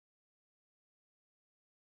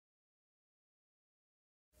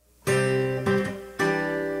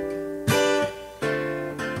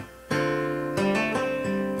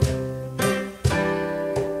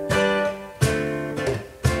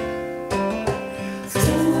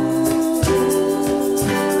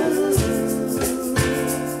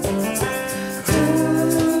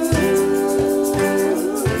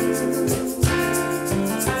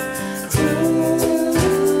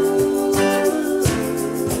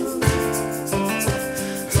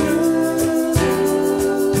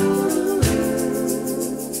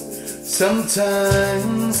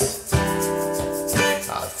Sometimes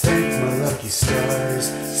I thank my lucky stars.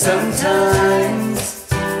 Sometimes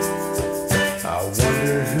I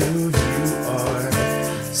wonder who you are.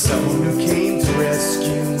 Someone who came to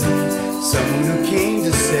rescue me, someone who came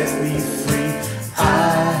to set me free.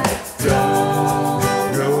 I don't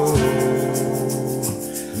know.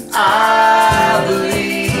 I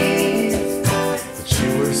believe that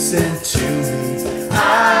you were sent to me.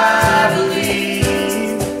 I believe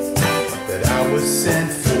that I was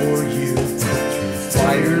sent for you. Through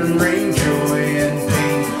fire and rain, joy and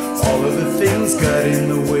pain, all of the things got in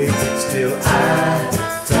the way. Still I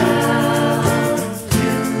found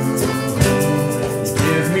you. You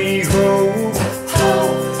give me hope,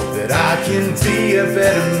 that I can be a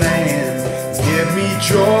better man. Give me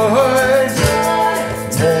joy,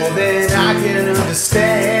 more than I can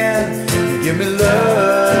understand. You give me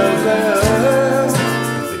love, that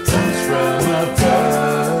comes from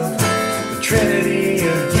above. The Trinity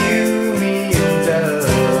of you, me, and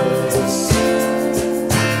us.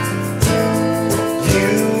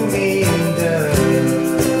 You, me, and us.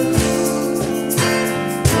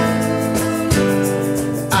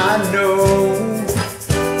 I know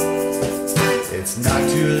it's not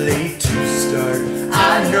too late to start.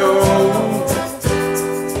 I know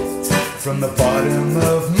from the bottom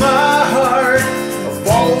of my heart, of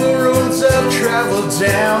all the roads I've traveled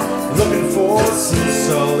down, looking for some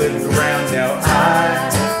solid ground. Now I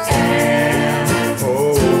am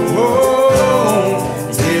home.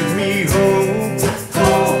 Give me hope,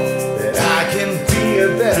 that I can be a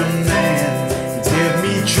better man. Give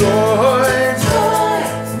me joy,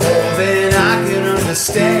 more than I can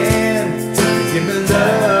understand. Give me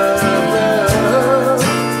love,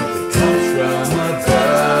 that comes from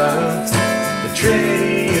above. The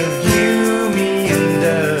Trinity of you, me, and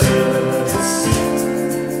us.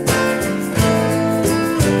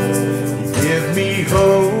 Give me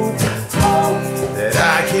hope, that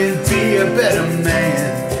I can be a better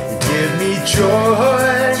man. Give me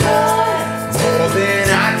joy, more than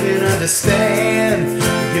I can understand.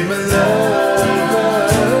 Give me love,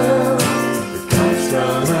 that comes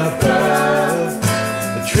from above.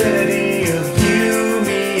 The Trinity of you,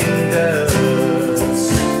 me, and us.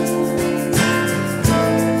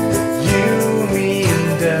 You, me,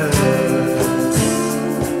 and us.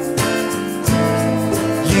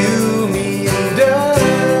 You, me, and us.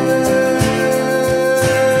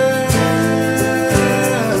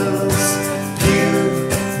 You,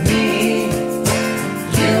 me,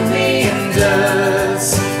 and us.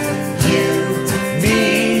 You, me,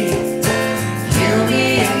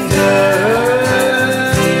 and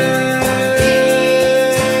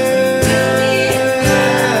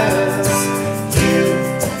us. You,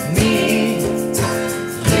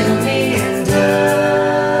 me, and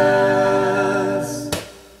us.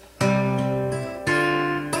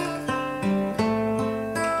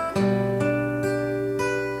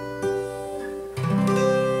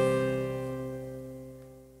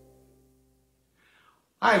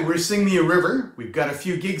 Hi, we're Sing Me a River. We've got a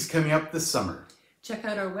few gigs coming up this summer. Check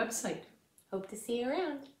out our website. Hope to see you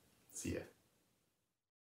around. See ya.